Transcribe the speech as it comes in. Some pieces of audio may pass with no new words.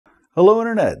Hello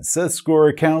Internet, Seth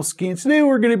Skorikowski, and today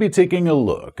we're going to be taking a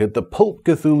look at the Pulp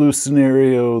Cthulhu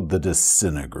scenario, The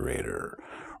Disintegrator.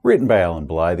 Written by Alan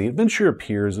Bligh, the adventure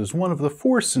appears as one of the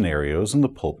 4 scenarios in the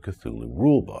Pulp Cthulhu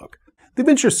rulebook. The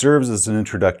adventure serves as an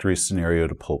introductory scenario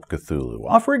to Pulp Cthulhu,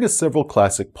 offering us several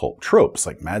classic pulp tropes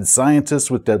like mad scientists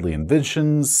with deadly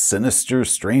inventions, sinister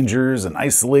strangers, an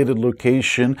isolated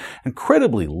location,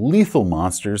 incredibly lethal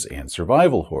monsters, and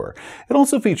survival horror. It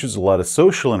also features a lot of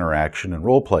social interaction and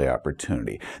roleplay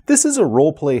opportunity. This is a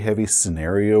roleplay-heavy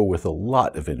scenario with a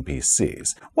lot of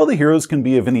NPCs. While the heroes can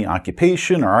be of any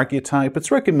occupation or archetype, it's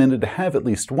recommended to have at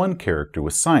least one character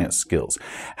with science skills.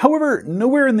 However,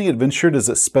 nowhere in the adventure does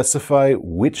it specify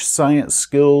which science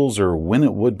skills or when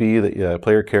it would be that a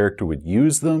player character would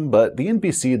use them, but the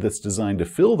NPC that's designed to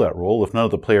fill that role, if none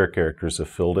of the player characters have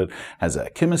filled it, has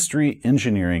chemistry,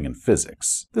 engineering, and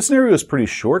physics. The scenario is pretty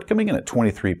short, coming in at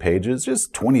 23 pages,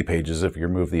 just 20 pages if you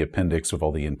remove the appendix with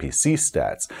all the NPC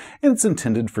stats, and it's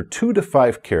intended for 2 to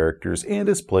 5 characters and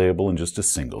is playable in just a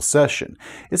single session.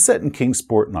 It's set in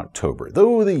Kingsport in October,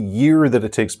 though the year that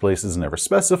it takes place is never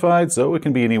specified, so it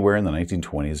can be anywhere in the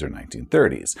 1920s or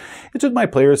 1930s. It took my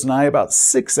players and I about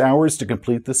 6 hours to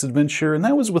complete this adventure, and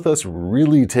that was with us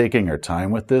really taking our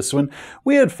time with this one.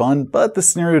 We had fun, but the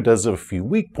scenario does have a few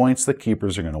weak points that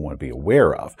keepers are going to want to be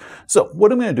aware of. So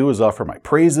what I'm going to do is offer my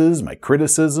praises, my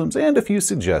criticisms, and a few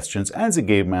suggestions as a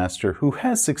game master who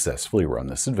has successfully run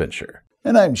this adventure.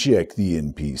 And I'm Jack the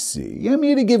NPC. I'm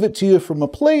here to give it to you from a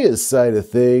player's side of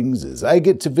things as I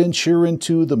get to venture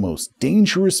into the most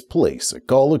dangerous place a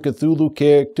Call of Cthulhu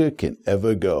character can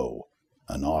ever go.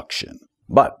 An auction.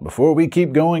 But before we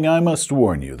keep going, I must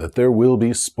warn you that there will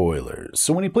be spoilers.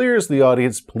 So when you players the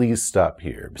audience, please stop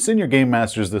here. Send your game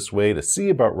masters this way to see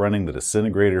about running the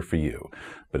Disintegrator for you.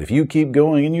 But if you keep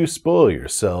going and you spoil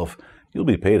yourself, you'll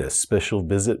be paid a special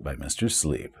visit by Mr.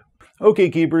 Sleep.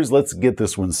 Okay, keepers, let's get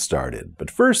this one started.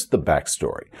 But first, the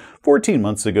backstory. 14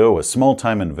 months ago, a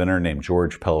small-time inventor named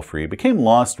George Pelfrey became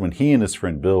lost when he and his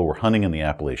friend Bill were hunting in the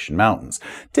Appalachian Mountains.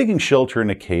 Taking shelter in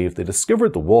a cave, they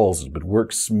discovered the walls had been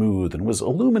worked smooth and was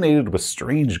illuminated with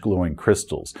strange glowing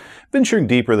crystals. Venturing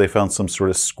deeper, they found some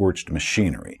sort of scorched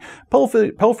machinery.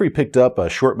 Pelfrey picked up a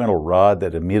short metal rod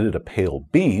that emitted a pale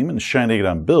beam, and shining it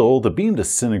on Bill, the beam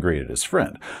disintegrated his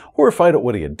friend. Horrified at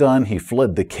what he had done, he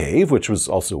fled the cave, which was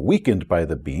also weakened by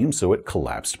the beam, so it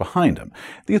collapsed behind him.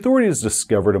 The authorities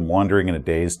discovered him wandering in a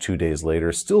daze 2 days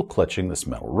later, still clutching this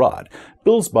metal rod.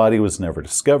 Bill's body was never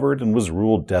discovered and was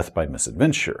ruled death by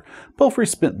misadventure. Pelfrey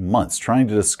spent months trying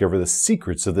to discover the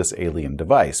secrets of this alien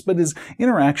device, but his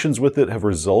interactions with it have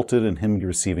resulted in him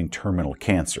receiving terminal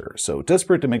cancer. So,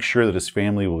 desperate to make sure that his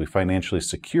family will be financially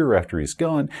secure after he's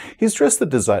gone, he's dressed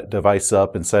the device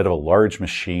up inside of a large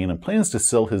machine and plans to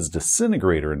sell his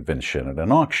Disintegrator invention at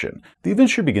an auction. The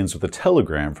adventure begins with a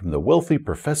telegram from the wealthy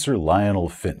Professor Lionel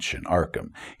Finch in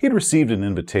Arkham. He had received an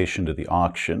invitation to the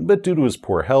auction, but due to his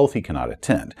poor health, he cannot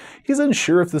attend. He's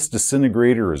unsure if this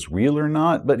Disintegrator is real or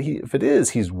not, but if it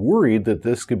is, he's worried that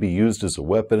this could be used as a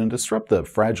weapon and disrupt the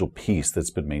fragile peace that's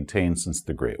been maintained since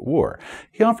the Great War.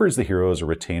 He offers the heroes a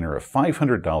retainer of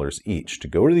 $500 each to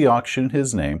go to the auction in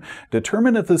his name,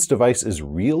 determine if this device is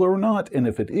real or not, and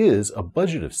if it is, a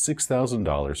budget of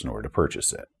 $6,000 in order to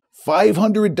purchase it.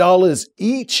 $500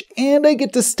 each, and I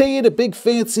get to stay at a big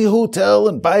fancy hotel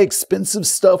and buy expensive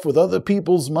stuff with other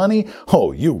people's money?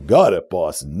 Oh, you got it,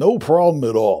 boss. No problem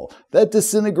at all. That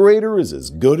Disintegrator is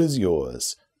as good as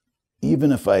yours.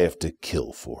 Even if I have to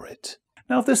kill for it.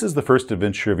 Now, if this is the first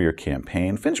adventure of your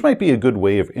campaign, Finch might be a good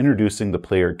way of introducing the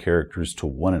player characters to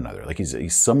one another. Like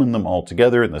he's summoned them all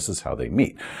together, and this is how they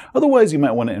meet. Otherwise, you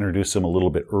might want to introduce them a little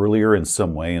bit earlier in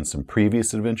some way in some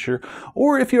previous adventure.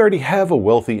 Or if you already have a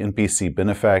wealthy NPC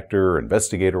benefactor or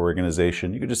investigator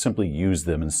organization, you could just simply use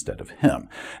them instead of him.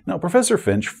 Now, Professor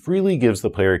Finch freely gives the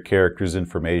player characters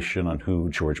information on who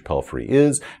George Pelfrey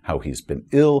is, how he's been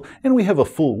ill, and we have a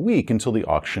full week until the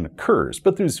auction occurs.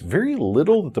 But there's very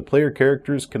little that the player characters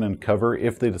can uncover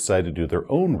if they decide to do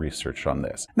their own research on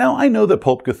this. Now, I know that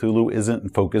Pulp Cthulhu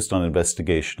isn't focused on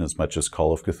investigation as much as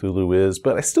Call of Cthulhu is,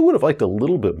 but I still would have liked a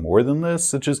little bit more than this,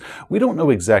 such as we don't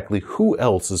know exactly who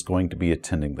else is going to be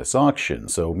attending this auction,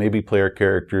 so maybe player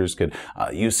characters could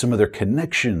use some of their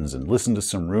connections and listen to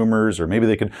some rumors, or maybe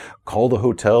they could call the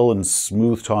hotel and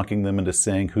smooth talking them into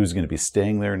saying who's going to be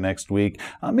staying there next week.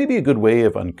 Maybe a good way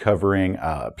of uncovering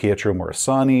Pietro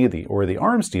Morosani or the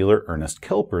arms dealer Ernest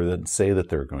Kelper, that say that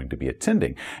they're going to be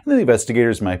attending. And then the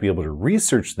investigators might be able to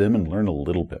research them and learn a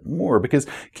little bit more, because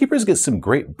keepers get some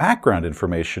great background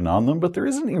information on them, but there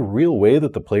isn't a real way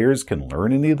that the players can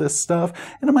learn any of this stuff,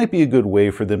 and it might be a good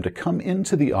way for them to come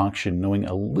into the auction knowing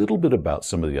a little bit about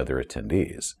some of the other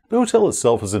attendees. The hotel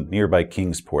itself is in nearby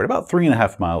Kingsport, about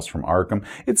 3.5 miles from Arkham.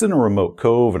 It's in a remote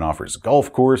cove and offers a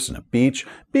golf course and a beach.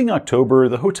 Being October,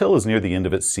 the hotel is near the end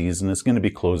of its season. It's going to be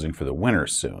closing for the winter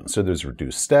soon, so there's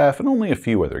reduced staff and only a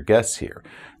few other guests here.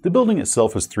 The building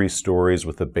itself is 3 stories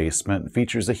with a basement and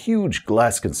features a huge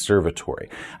glass conservatory.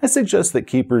 I suggest that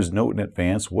keepers note in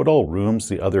advance what all rooms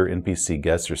the other NPC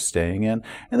guests are staying in,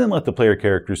 and then let the player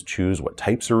characters choose what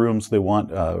types of rooms they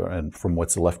want and from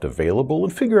what's left available,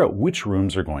 and figure out which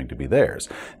rooms are going to be theirs.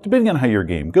 Depending on how your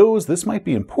game goes, this might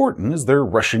be important as they're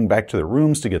rushing back to their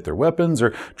rooms to get their weapons or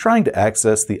trying to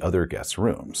access the other guests'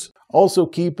 rooms. Also,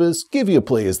 keepers, give your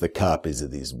players the copies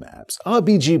of these maps.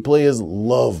 RPG players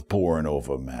love poring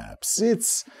over maps.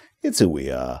 It's who we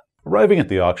are. Arriving at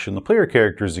the auction, the player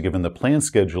characters are given the planned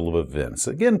schedule of events.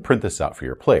 Again, print this out for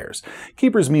your players.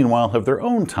 Keepers, meanwhile, have their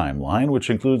own timeline,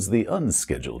 which includes the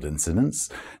unscheduled incidents.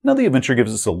 Now, the adventure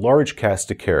gives us a large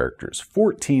cast of characters,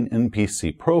 14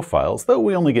 NPC profiles, though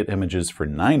we only get images for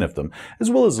 9 of them, as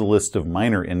well as a list of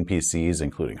minor NPCs,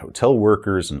 including hotel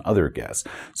workers and other guests.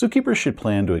 So keepers should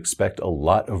plan to expect a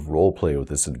lot of roleplay with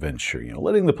this adventure,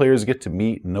 letting the players get to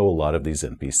meet and know a lot of these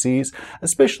NPCs,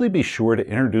 especially be sure to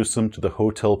introduce them to the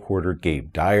hotel porter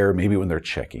Gabe Dyer, maybe when they're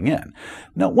checking in.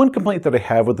 Now, one complaint that I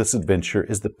have with this adventure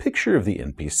is the picture of the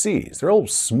NPCs. They're all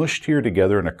smushed here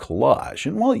together in a collage,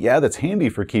 and while yeah, that's handy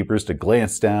for keepers to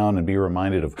glance down and be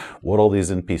reminded of what all these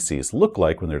NPCs look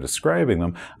like when they're describing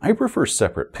them, I prefer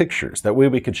separate pictures. That way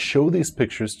we could show these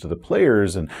pictures to the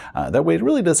players, and that way it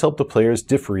really does help the players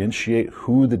differentiate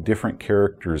who the different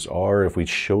characters are if we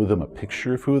show them a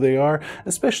picture of who they are,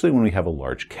 especially when we have a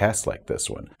large cast like this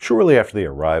one. Shortly after they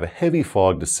arrive, a heavy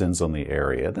fog descends on the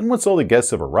area. Then once all the guests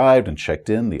have arrived and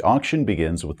checked in, the auction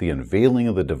begins with the unveiling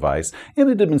of the device and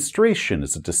a demonstration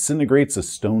as it disintegrates a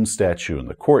stone statue in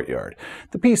the courtyard.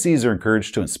 The PCs are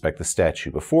encouraged to inspect the statue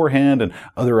beforehand, and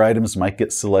other items might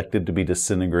get selected to be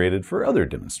disintegrated for other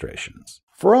demonstrations.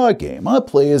 For our game, our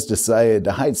players decided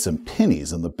to hide some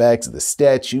pennies on the backs of the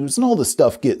statues and all the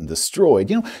stuff getting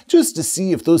destroyed, just to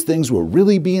see if those things were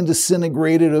really being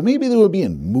disintegrated or maybe they were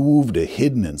being moved or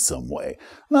hidden in some way.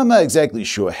 And I'm not exactly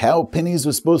sure how pennies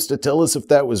were supposed to tell us if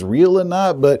that was real or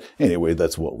not, but anyway,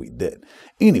 that's what we did.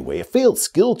 Anyway, a failed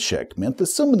skill check meant that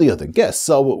some of the other guests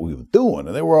saw what we were doing,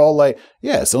 and they were all like,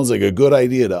 yeah, sounds like a good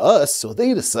idea to us, so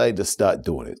they decided to start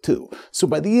doing it too. So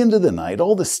by the end of the night,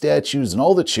 all the statues and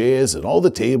all the chairs and all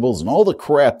the tables and all the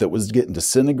crap that was getting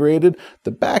disintegrated,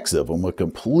 the backs of them were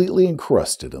completely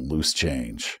encrusted in loose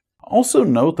change. Also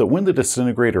note that when the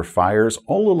disintegrator fires,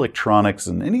 all electronics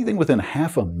and anything within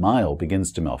half a mile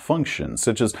begins to malfunction,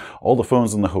 such as all the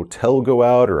phones in the hotel go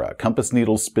out, or a compass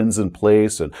needle spins in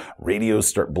place, and radios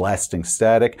start blasting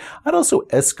static. I'd also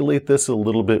escalate this a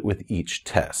little bit with each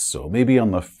test. So maybe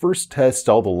on the first test,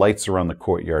 all the lights around the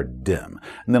courtyard dim.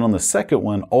 And then on the second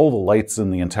one, all the lights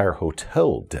in the entire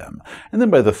hotel dim. And then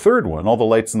by the third one, all the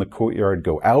lights in the courtyard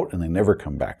go out and they never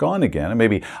come back on again. And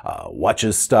maybe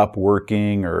watches stop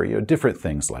working, or different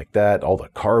things like that. All the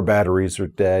car batteries are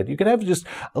dead. You can have just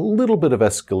a little bit of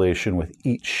escalation with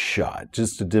each shot,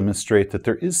 just to demonstrate that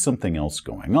there is something else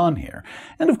going on here.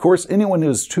 And of course, anyone who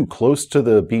is too close to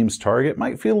the beam's target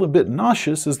might feel a bit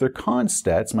nauseous, as their con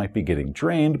stats might be getting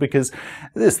drained, because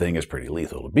this thing is pretty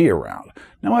lethal to be around.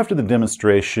 Now, after the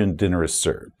demonstration, dinner is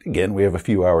served. Again, we have a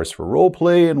few hours for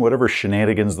roleplay and whatever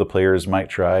shenanigans the players might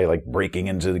try, like breaking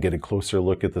into to get a closer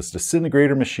look at this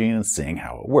disintegrator machine and seeing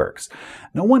how it works.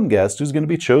 Now, one guest who's going to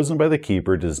be chosen by the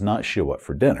keeper does not show up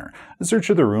for dinner. A search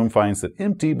of the room finds it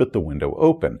empty but the window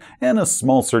open, and a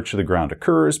small search of the ground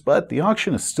occurs, but the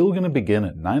auction is still going to begin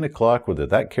at 9 o'clock whether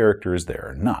that character is there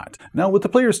or not. Now, what the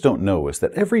players don't know is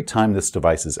that every time this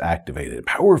device is activated,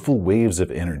 powerful waves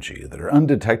of energy that are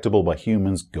undetectable by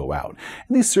humans go out,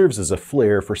 and these serves as a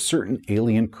flare for certain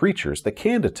alien creatures that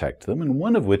can detect them, and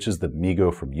one of which is the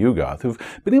Migo from Yugoth, who've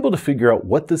been able to figure out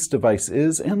what this device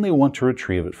is, and they want to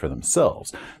retrieve it for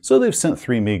themselves. So they've sent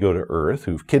 3 Migo to Earth,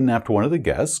 who've kidnapped one of the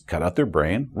guests, cut out their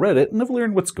brain, read it, and have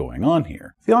learned what's going on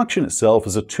here. The auction itself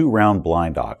is a 2-round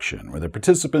blind auction, where the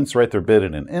participants write their bid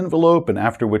in an envelope, and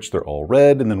after which they're all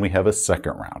read, and then we have a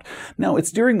second round. Now,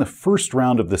 it's during the first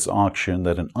round of this auction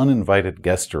that an uninvited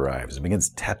guest arrives and begins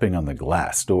tapping on the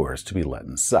glass doors to be let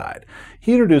inside.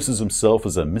 He introduces himself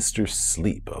as a Mr.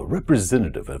 Sleep, a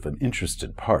representative of an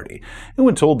interested party, and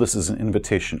when told this is an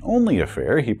invitation-only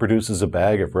affair, he produces a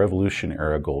bag of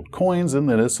Revolution-era of gold coins and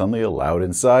then is suddenly allowed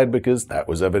inside because that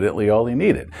was evidently all he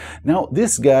needed. Now,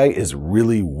 this guy is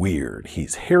really weird.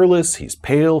 He's hairless, he's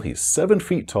pale, he's 7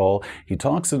 feet tall, he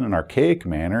talks in an archaic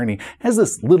manner, and he has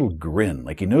this little grin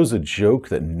like he knows a joke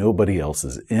that nobody else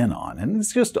is in on, and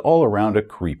he's just all around a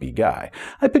creepy guy.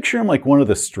 I picture him like one of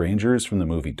the strangers from the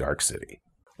movie Dark City.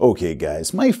 Okay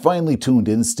guys, my finely tuned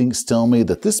instincts tell me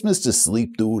that this Mr.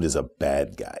 Sleep dude is a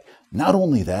bad guy. Not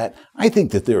only that, I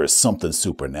think that there is something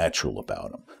supernatural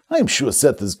about him. I am sure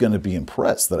Seth is going to be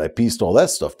impressed that I pieced all that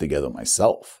stuff together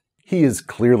myself. He is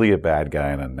clearly a bad guy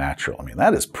and unnatural. I mean,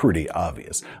 that is pretty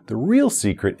obvious. The real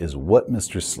secret is what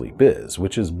Mr. Sleep is,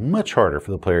 which is much harder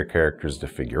for the player characters to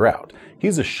figure out.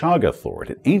 He's a Shoggoth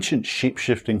Lord, an ancient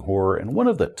shape-shifting horror, and one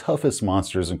of the toughest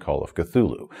monsters in Call of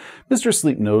Cthulhu. Mr.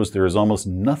 Sleep knows there is almost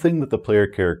nothing that the player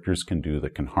characters can do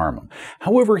that can harm him.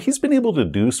 However, he's been able to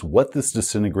deduce what this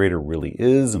disintegrator really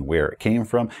is and where it came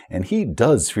from, and he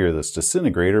does fear this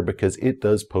disintegrator because it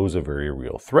does pose a very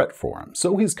real threat for him.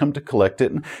 So he's come to collect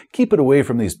it and keep it away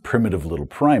from these primitive little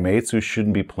primates who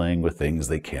shouldn't be playing with things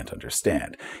they can't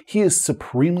understand. He is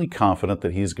supremely confident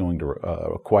that he's going to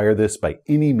acquire this by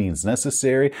any means necessary,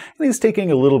 and he's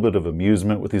taking a little bit of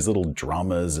amusement with these little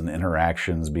dramas and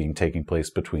interactions taking place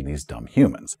between these dumb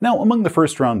humans. Now, among the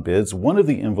first round bids, one of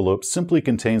the envelopes simply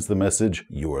contains the message,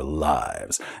 "Your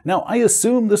lives." Now, I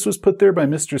assume this was put there by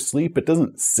Mr. Sleep. It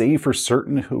doesn't say for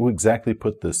certain who exactly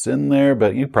put this in there,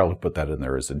 but you probably put that in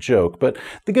there as a joke. But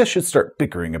the guests should start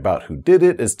bickering about who did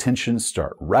it as tensions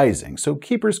start rising. So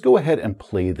keepers, go ahead and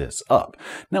play this up.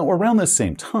 Now, around the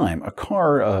same time, a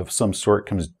car of some sort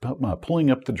comes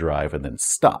pulling up the drive and then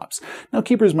stops. Now,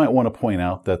 keepers might want to point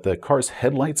out that the car's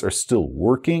headlights are still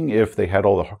working if they had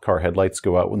all the car headlights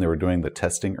go out when they were doing the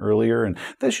testing earlier, and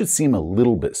that should seem a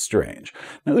little bit strange.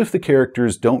 Now, if the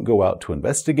characters don't go out to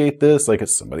investigate this, like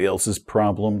it's somebody else's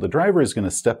problem, the driver is going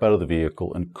to step out of the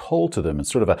vehicle and call to them in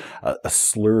sort of a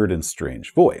slurred and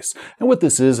strange voice. And what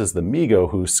this is the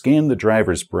Migo who scanned the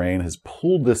driver's brain has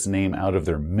pulled this name out of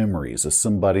their memories as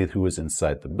somebody who was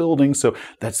inside the building, so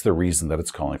that's the reason that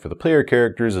it's calling for the player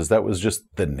characters, as that was just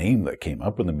the name that came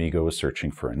up when the Migo was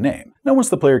searching for a name. Now, once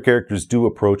the player characters do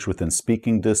approach within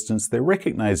speaking distance, they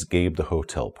recognize Gabe, the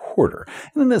hotel porter,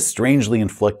 and in a strangely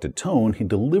inflected tone, he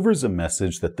delivers a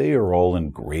message that they are all in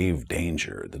grave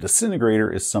danger. The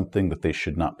disintegrator is something that they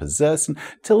should not possess and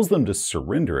tells them to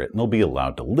surrender it and they'll be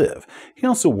allowed to live. He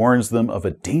also warns them of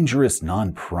a dangerous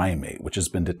non-primate which has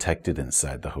been detected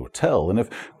inside the hotel, and if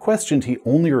questioned, he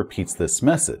only repeats this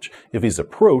message. If he's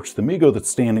approached, the Migo that's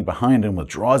standing behind him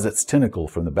withdraws its tentacle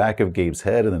from the back of Gabe's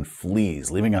head and then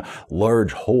flees, leaving a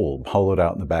large hole hollowed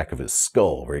out in the back of his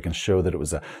skull where he can show that it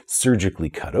was surgically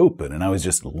cut open and I was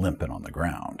just limping on the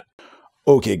ground.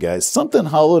 Okay guys, something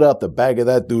hollowed out the back of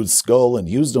that dude's skull and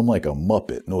used him like a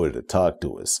muppet in order to talk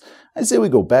to us. I say we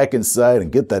go back inside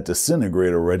and get that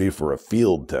disintegrator ready for a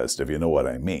field test, if you know what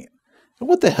I mean. And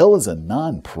what the hell is a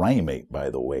non-primate, by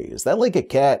the way? Is that like a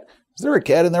cat? Is there a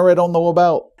cat in there I don't know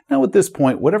about? Now, at this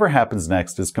point, whatever happens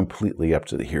next is completely up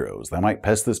to the heroes. They might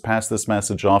pass this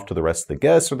message off to the rest of the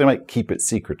guests, or they might keep it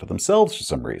secret to themselves for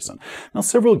some reason. Now,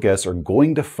 several guests are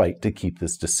going to fight to keep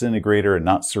this disintegrator and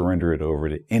not surrender it over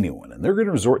to anyone, and they're going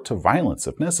to resort to violence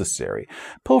if necessary.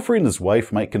 Pelfrey and his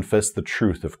wife might confess the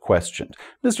truth if questioned.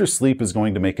 Mr. Sleep is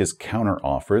going to make his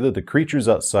counter-offer that the creatures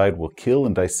outside will kill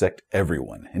and dissect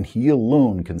everyone, and he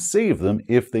alone can save them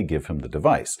if they give him the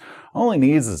device. All he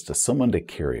needs is someone to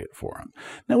carry it for him.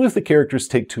 Now, if the characters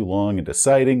take too long in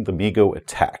deciding, the Migo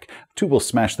attack. Two will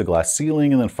smash the glass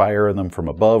ceiling and then fire at them from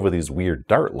above with these weird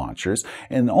dart launchers,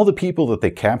 and all the people that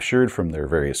they captured from their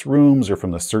various rooms or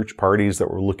from the search parties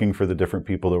that were looking for the different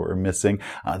people that were missing,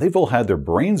 they've all had their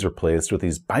brains replaced with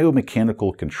these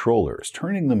biomechanical controllers,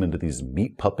 turning them into these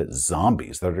meat puppet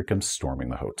zombies that are to come storming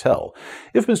the hotel.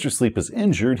 If Mr. Sleep is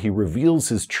injured, he reveals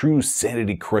his true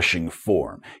sanity-crushing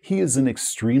form. He is an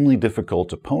extremely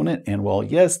difficult opponent, and while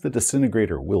yes, the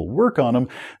disintegrator will work on him,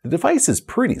 the device is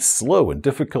pretty slow and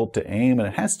difficult to aim, and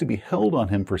it has to be held on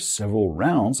him for several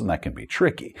rounds, and that can be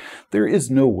tricky. There is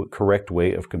no correct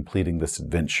way of completing this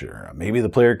adventure. Maybe the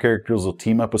player characters will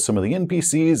team up with some of the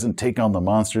NPCs and take on the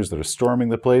monsters that are storming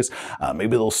the place.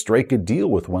 Maybe they'll strike a deal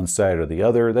with one side or the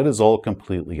other. That is all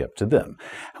completely up to them.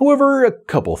 However, a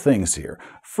couple things here.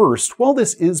 First, while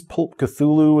this is Pulp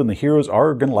Cthulhu and the heroes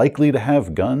are likely to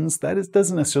have guns, that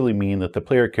doesn't necessarily mean that the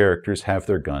player characters have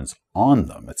their guns on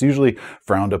them. It's usually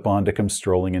frowned upon to come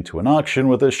strolling into an auction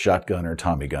with a shotgun or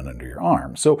Tommy gun under your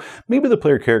arm, so maybe the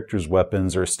player character's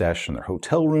weapons are stashed in their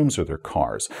hotel rooms or their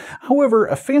cars. However,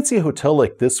 a fancy hotel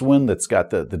like this one that's got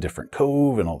the different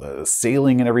cove and all the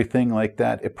sailing and everything like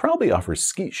that, it probably offers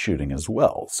skeet shooting as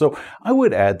well. So I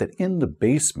would add that in the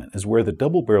basement is where the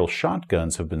double-barrel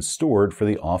shotguns have been stored for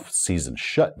the off-season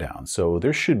shutdown, so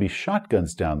there should be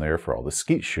shotguns down there for all the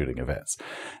skeet shooting events.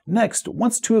 Next,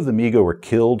 once 2 of the Migo are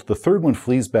killed, the third one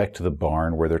flees back to the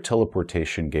barn where their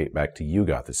teleportation gate back to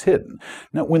Yugoth is hidden.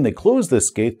 Now, when they close this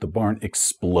gate, the barn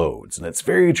explodes, and it's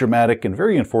very dramatic and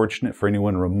very unfortunate for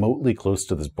anyone remotely close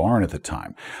to this barn at the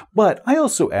time. But I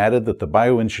also added that the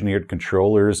bioengineered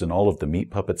controllers and all of the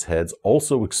meat puppets' heads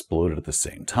also exploded at the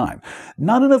same time.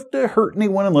 Not enough to hurt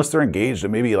anyone unless they're engaged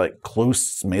in maybe like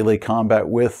close melee combat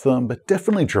with them, but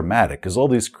definitely dramatic as all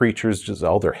these creatures,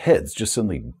 all their heads just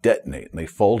suddenly detonate and they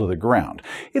fall to the ground.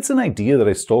 It's an idea that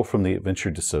I stole from the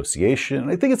Adventure Dissociation,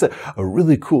 and I think it's a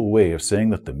really cool way of saying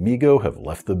that the Migo have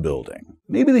left the building.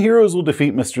 Maybe the heroes will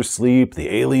defeat Mr. Sleep,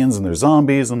 the aliens and their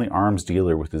zombies, and the arms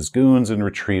dealer with his goons and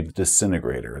retrieve the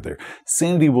Disintegrator. Their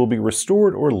sanity will be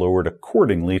restored or lowered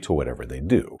accordingly to whatever they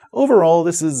do. Overall,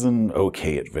 this is an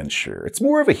okay adventure. It's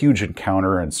more of a huge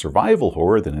encounter and survival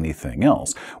horror than anything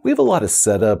else. We have a lot of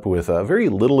setup with very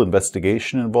little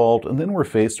investigation involved, and then we're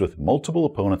faced with multiple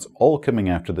opponents all coming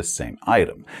after the same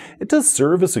item. It does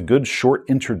serve as a good short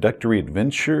introductory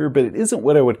adventure, but it isn't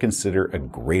what I would consider a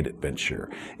great adventure.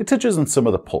 It touches on some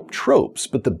of the pulp tropes,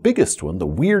 but the biggest one, the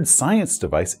weird science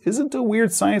device, isn't a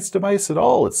weird science device at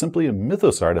all. It's simply a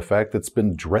mythos artifact that's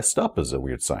been dressed up as a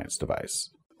weird science device.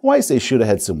 Why I say should have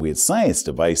had some weird science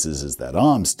devices is that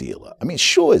arms dealer. I mean,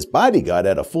 sure, his bodyguard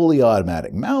had a fully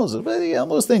automatic Mauser, but yeah,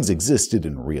 those things existed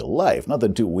in real life.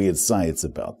 Nothing too weird science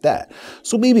about that.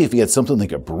 So maybe if he had something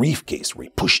like a briefcase where he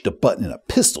pushed a button and a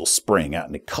pistol sprang out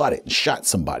and he caught it and shot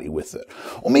somebody with it.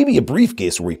 Or maybe a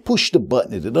briefcase where he pushed a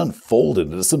button and it unfolded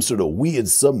into some sort of weird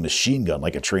submachine gun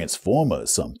like a Transformer or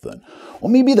something. Or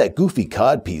maybe that goofy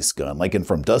codpiece gun like in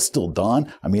From Dusk Till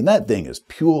Dawn. I mean, that thing is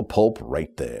pure pulp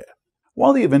right there.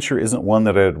 While the adventure isn't one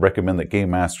that I'd recommend that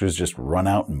game masters just run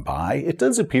out and buy, it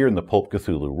does appear in the Pulp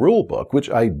Cthulhu rulebook, which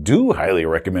I do highly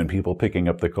recommend people picking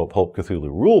up the Pulp Cthulhu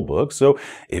rulebook, so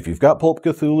if you've got Pulp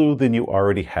Cthulhu, then you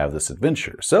already have this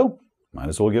adventure, so might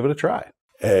as well give it a try.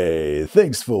 Hey,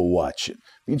 thanks for watching.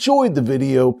 If you enjoyed the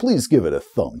video, please give it a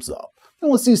thumbs up. If you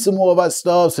want to see some more of our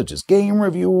stuff, such as game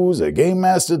reviews or Game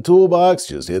Master Toolbox,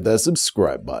 just hit that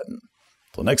subscribe button.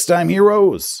 Till next time,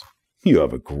 heroes, you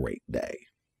have a great day.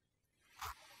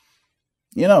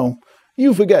 You know,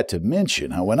 you forgot to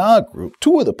mention how in our group,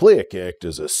 2 of the player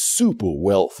characters are super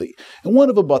wealthy, and one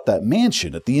of them bought that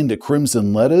mansion at the end of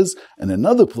Crimson Letters, and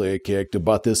another player character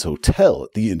bought this hotel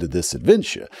at the end of this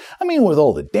adventure. I mean, with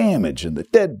all the damage and the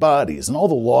dead bodies and all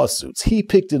the lawsuits, he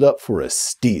picked it up for a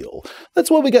steal.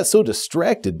 That's why we got so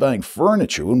distracted buying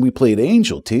furniture when we played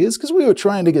Angel Tears, because we were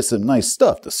trying to get some nice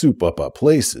stuff to soup up our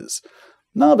places.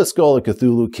 Novice Call of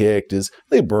Cthulhu characters,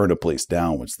 they burn a place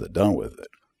down once they're done with it.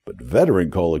 But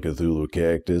veteran Call of Cthulhu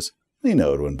characters, they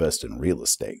know to invest in real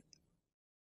estate.